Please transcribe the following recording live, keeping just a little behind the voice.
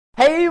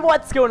Hey,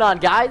 what's going on,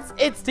 guys?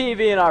 It's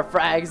TV and our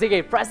frags,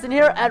 aka Preston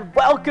here, and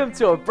welcome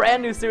to a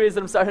brand new series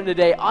that I'm starting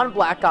today on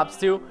Black Ops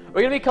 2.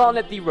 We're gonna be calling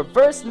it the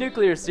Reverse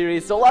Nuclear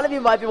Series. So a lot of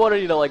you might be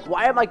wondering, like,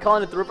 why am I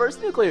calling it the Reverse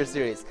Nuclear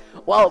Series?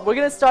 Well, we're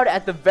gonna start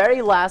at the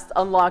very last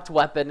unlocked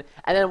weapon,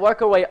 and then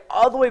work our way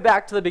all the way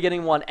back to the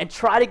beginning one, and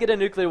try to get a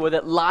nuclear with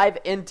it live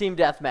in Team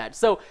Deathmatch.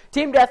 So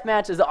Team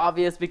Deathmatch is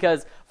obvious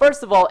because,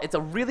 first of all, it's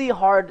a really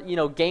hard,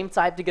 game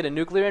type to get a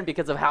nuclear in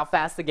because of how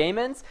fast the game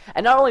ends.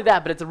 And not only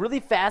that, but it's a really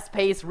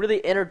fast-paced, really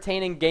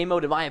entertaining game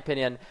mode, in my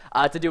opinion,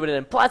 to do it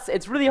in. Plus,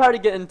 it's really hard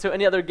to get into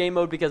any other game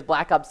mode because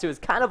Black Ops 2 is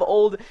kind of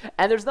old,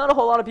 and there's not a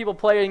whole lot of people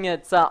playing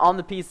it on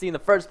the PC in the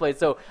first place,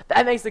 so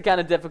that makes it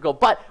kind of difficult.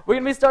 But we're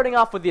going to be starting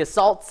off with the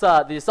assault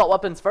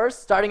weapons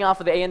first, starting off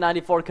with the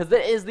AN94 because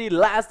it is the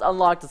last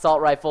unlocked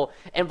assault rifle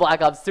in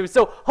Black Ops 2.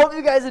 So, hope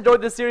you guys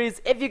enjoyed this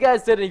series. If you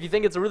guys did, and if you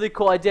think it's a really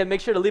cool idea,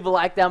 make sure to leave a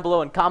like down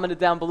below and comment it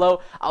down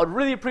below. I would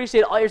really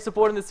appreciate all your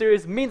support in this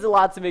series. It means a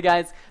lot to me,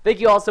 guys. Thank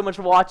you all so much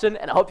for watching,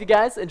 and I hope you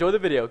guys enjoy the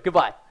video.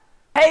 Goodbye.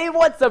 Hey,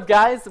 what's up,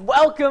 guys?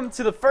 Welcome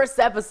to the first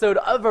episode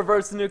of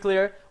Reverse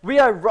Nuclear. We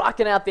are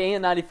rocking out the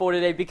AN94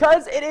 today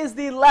because it is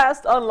the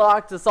last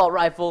unlocked assault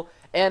rifle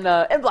in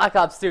Black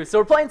Ops 2. So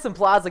we're playing some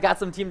Plaza, got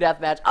some Team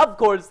Deathmatch, of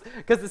course,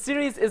 because the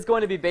series is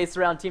going to be based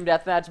around Team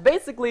Deathmatch,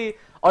 basically,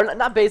 or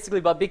not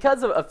basically, but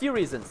because of a few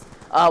reasons.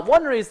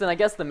 One reason, I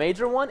guess the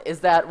major one, is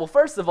that, well,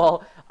 first of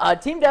all,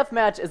 Team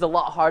Deathmatch is a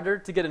lot harder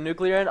to get a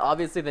nuclear in,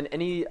 obviously, than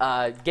any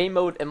game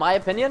mode, in my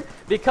opinion,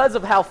 because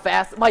of how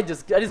fast. I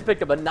just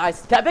picked up a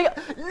nice. Can I pick up?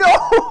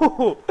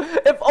 No!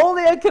 If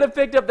only I could have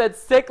picked up that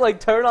sick,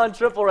 turn-on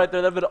triple right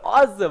there. That'd been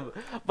awesome.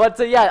 But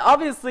yeah,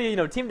 obviously,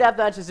 Team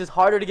Deathmatch is just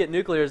harder to get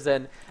nuclears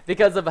in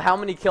because of how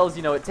many kills,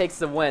 it takes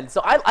to win. So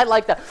I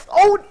like that.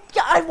 Oh,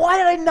 God, why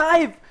did I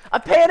knife? I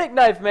panic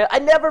knife, man. I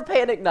never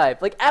panic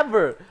knife,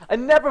 ever. I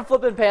never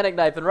flippin' panic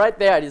knife, and right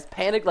there, I just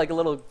panicked like a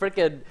little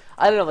freaking,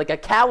 I don't know, like a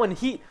cow in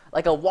heat,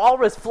 like a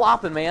walrus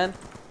flopping, man.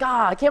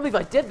 God, I can't believe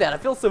I did that. I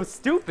feel so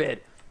stupid.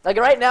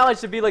 Right now, I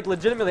should be,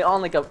 legitimately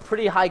on, a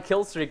pretty high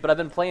kill streak, but I've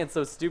been playing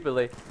so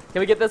stupidly.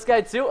 Can we get this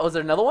guy, too? Oh, is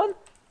there another one?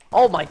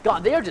 Oh, my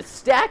God, they are just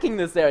stacking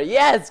this area.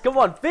 Yes, come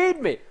on,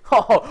 feed me.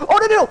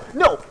 Oh,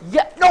 no,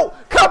 yeah, no,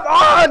 come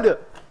on.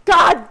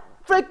 God,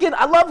 freaking,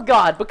 I love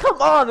God, but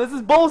come on, this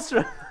is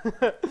bullshit.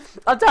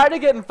 I'm tired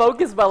of getting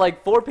focused by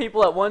 4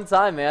 people at one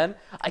time, man.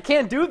 I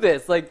can't do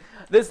this.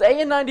 This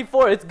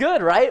AN94, it's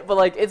good, right?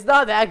 But it's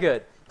not that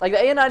good. The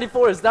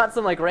AN94 is not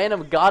some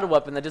random god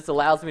weapon that just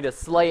allows me to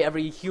slay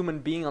every human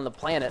being on the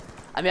planet.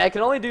 I mean, I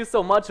can only do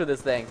so much with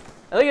this thing.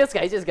 I think this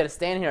guy's just gonna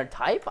stand here and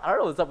type. I don't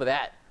know what's up with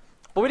that.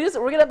 But we're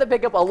gonna have to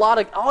pick up a lot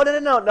of. Oh,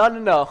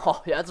 no.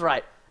 Oh, yeah, that's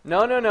right.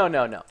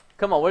 No.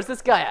 Come on, where's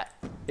this guy at?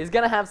 He's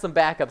gonna have some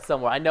backup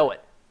somewhere. I know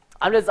it.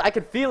 I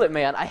can feel it,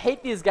 man. I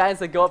hate these guys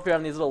that go up here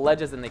on these little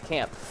ledges and they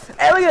camp.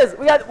 Hey, look at this.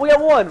 We got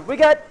one.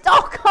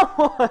 Oh, come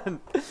on.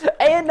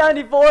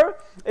 AN94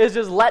 is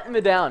just letting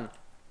me down.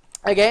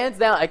 Hands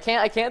down. I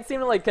can't seem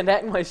to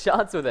connect my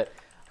shots with it.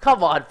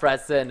 Come on,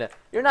 Preston.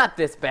 You're not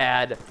this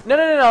bad. No.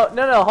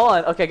 Hold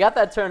on. Okay, got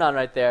that turn on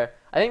right there.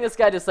 I think this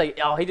guy just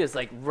he just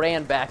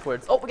ran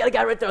backwards. Oh, we got a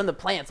guy right there on the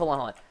plants. Hold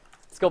on.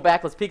 Let's go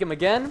back. Let's peek him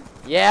again.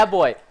 Yeah,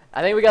 boy.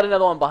 I think we got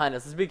another one behind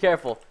us. Let's be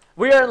careful.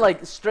 We are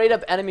in straight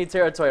up enemy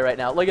territory right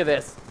now. Look at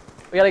this.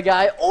 We got a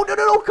guy. Oh,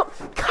 no.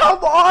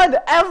 Come on.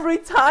 Every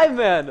time,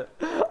 man.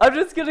 I'm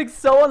just getting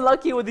so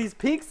unlucky with these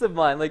peaks of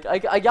mine. I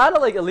gotta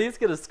at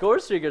least get a score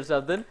streak or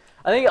something.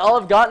 I think all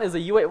I've gotten is a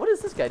UAV. What is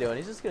this guy doing?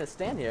 He's just gonna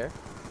stand here.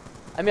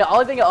 I mean, all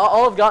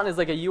I've gotten is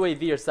a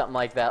UAV or something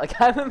like that.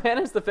 I haven't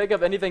managed to pick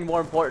up anything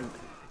more important.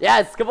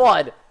 Yes, come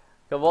on.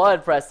 Come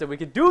on, Preston. We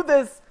can do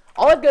this.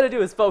 All I've got to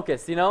do is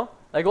focus,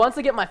 once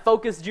I get my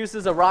focus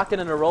juices a rocking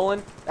and a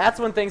rolling, that's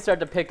when things start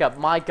to pick up.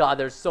 My God,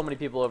 there's so many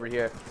people over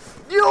here.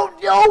 Yo!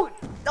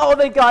 Oh,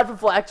 thank God for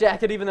Flak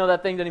Jacket, even though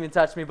that thing didn't even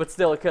touch me, but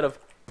still, it could have.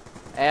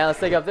 And let's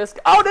take up this.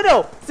 Oh,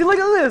 no. See, look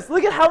at this.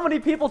 Look at how many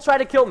people try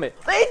to kill me.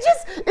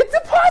 It's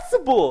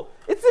impossible.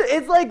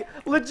 It's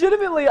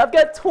legitimately, I've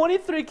got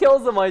 23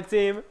 kills on my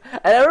team,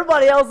 and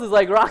everybody else is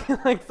rocking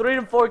 3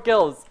 to 4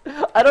 kills.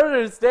 I don't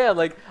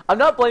understand. I'm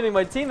not blaming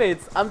my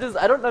teammates. I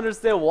don't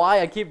understand why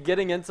I keep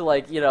getting into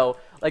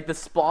the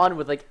spawn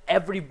with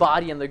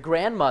everybody and the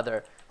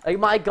grandmother.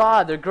 My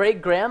God, their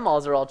great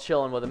grandmas are all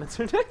chilling with them. It's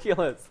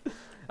ridiculous.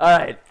 All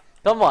right.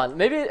 Come on.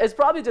 Maybe it's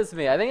probably just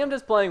me. I think I'm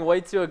just playing way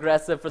too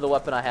aggressive for the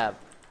weapon I have.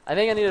 I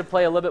think I need to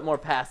play a little bit more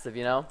passive,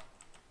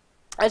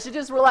 I should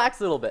just relax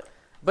a little bit.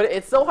 But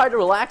it's so hard to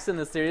relax in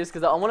this series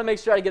because I want to make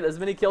sure I get as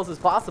many kills as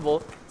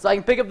possible so I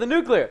can pick up the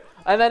nuclear.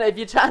 And then if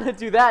you're trying to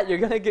do that, you're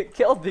going to get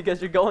killed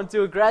because you're going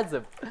too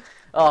aggressive.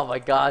 Oh my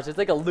gosh. It's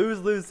a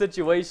lose-lose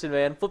situation,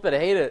 man. Flip it. I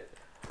hate it.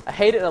 I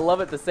hate it and I love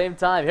it at the same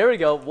time. Here we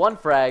go. 1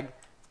 frag.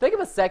 Let's pick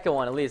up a second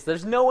one at least.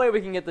 There's no way we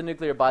can get the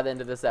nuclear by the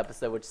end of this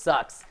episode, which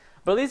sucks.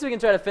 But at least we can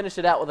try to finish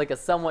it out with a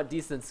somewhat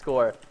decent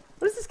score.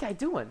 What is this guy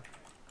doing?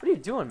 What are you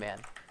doing, man?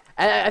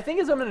 And I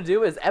think what I'm going to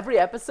do is every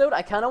episode,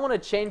 I kind of want to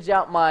change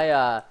out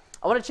my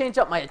I want to change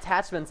up my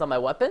attachments on my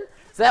weapon,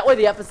 so that way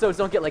the episodes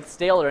don't get like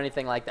stale or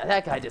anything like that.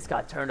 That guy just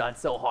got turned on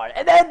so hard.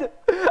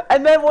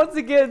 And then once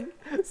again,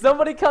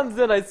 somebody comes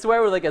in, I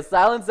swear, with like a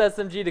silenced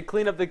SMG to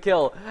clean up the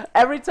kill.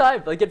 Every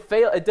time, like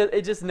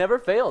it just never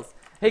fails.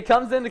 He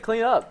comes in to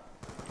clean up.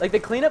 Like the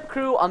cleanup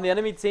crew on the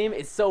enemy team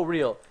is so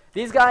real.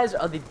 These guys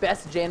are the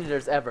best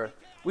janitors ever.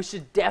 We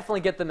should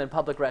definitely get them in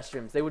public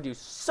restrooms. They would do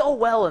so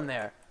well in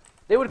there.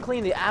 They would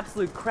clean the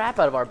absolute crap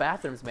out of our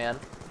bathrooms, man.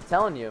 I'm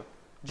telling you.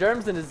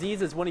 Germs and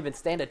diseases wouldn't even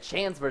stand a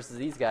chance versus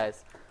these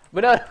guys.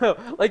 But no,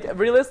 like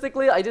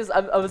realistically,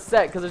 I'm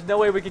upset because there's no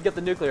way we could get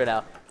the nuclear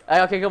now.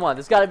 Okay, come on.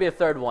 There's got to be a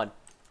third one.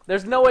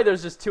 There's no way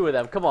there's just two of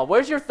them. Come on.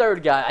 Where's your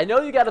third guy? I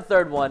know you got a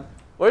third one.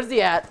 Where's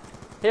he at?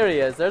 Here he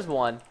is. There's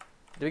one.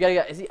 Do we gotta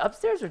get? Is he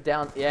upstairs or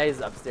down? Yeah, he's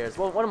upstairs.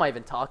 What am I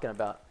even talking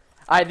about?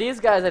 All right,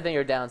 these guys I think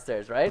are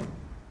downstairs, right?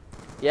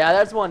 Yeah,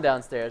 there's one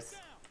downstairs.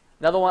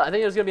 Another one. I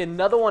think there's gonna be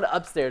another one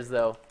upstairs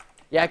though.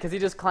 Yeah, because he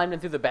just climbed in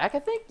through the back, I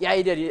think? Yeah,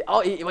 he did.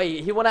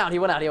 Wait, he went out. He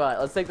went out.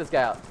 Let's take this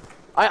guy out.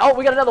 All right, oh,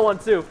 we got another one,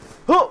 too.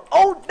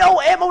 Oh, no,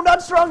 ammo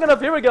not strong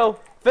enough. Here we go.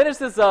 Finish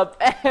this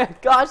up.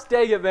 Gosh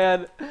dang it,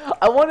 man.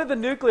 I wanted the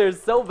nuclear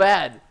so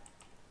bad.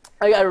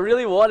 Like, I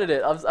really wanted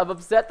it. I'm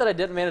upset that I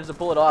didn't manage to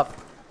pull it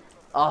off.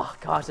 Oh,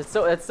 gosh, it's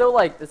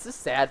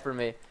just sad for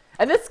me.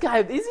 And this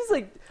guy, he's just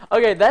like,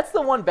 okay, that's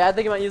the one bad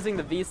thing about using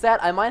the VSAT.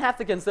 I might have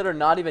to consider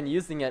not even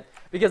using it.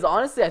 Because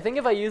honestly, I think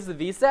if I use the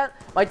VSAT,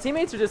 my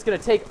teammates are just going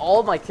to take all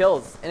of my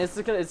kills. And it's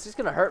just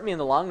going to hurt me in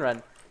the long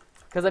run.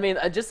 Because, I mean,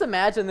 just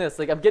imagine this.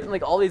 Like, I'm getting,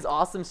 like, all these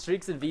awesome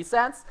streaks in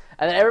VSATs.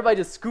 And then everybody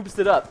just scoops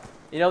it up.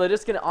 You know, they're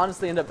just going to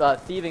honestly end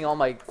up thieving all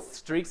my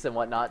streaks and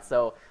whatnot.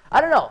 So,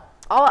 I don't know.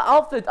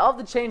 I'll have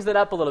to change that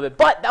up a little bit.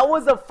 But that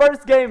was the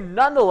first game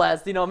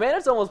nonetheless. You know,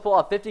 managed to almost pull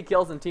off 50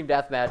 kills in Team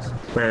Deathmatch.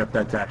 Where if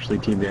that's actually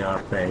Team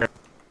Deathmatch.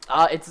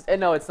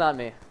 No, it's not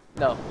me.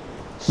 No.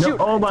 Shoot.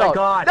 No, oh my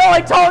god. No,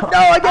 I talked. No,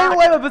 I gave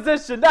away my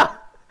position. No.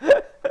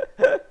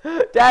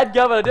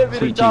 Dadgummit, I didn't mean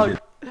to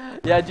talk.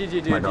 Yeah, GG,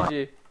 dude,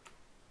 GG.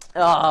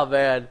 Oh,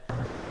 man.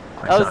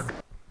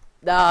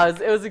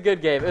 It was a good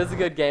game. It was a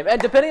good game.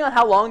 And depending on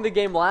how long the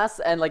game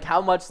lasts and like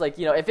how much, like,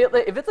 you know, if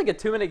it's like a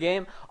 2-minute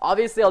game,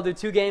 obviously I'll do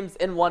 2 games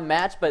in 1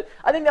 match, but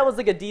I think that was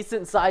like a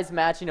decent sized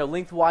match, you know,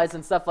 lengthwise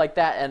and stuff like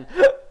that. And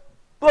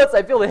plus,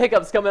 I feel the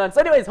hiccups coming on.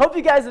 So anyways, hope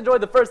you guys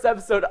enjoyed the first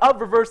episode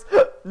of Reverse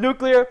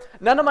Nuclear.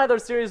 None of my other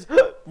series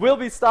will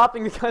be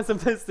stopping because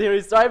of this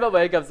series. Sorry about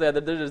my hiccups there,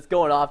 that they're just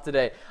going off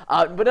today.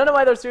 But none of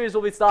my other series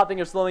will be stopping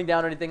or slowing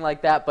down or anything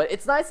like that. But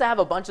it's nice to have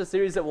a bunch of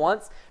series at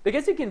once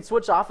because you can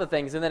switch off of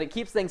things and then it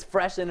keeps things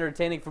fresh and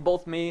entertaining for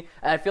both me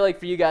and I feel like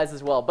for you guys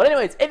as well. But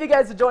anyways, if you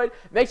guys enjoyed,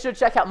 make sure to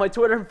check out my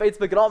Twitter and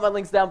Facebook and all my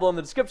links down below in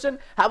the description.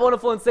 Have a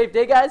wonderful and safe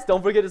day, guys.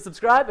 Don't forget to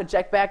subscribe and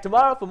check back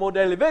tomorrow for more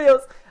daily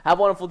videos. Have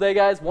a wonderful day,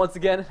 guys. Once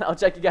again, I'll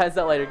check you guys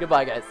out later.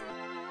 Goodbye, guys.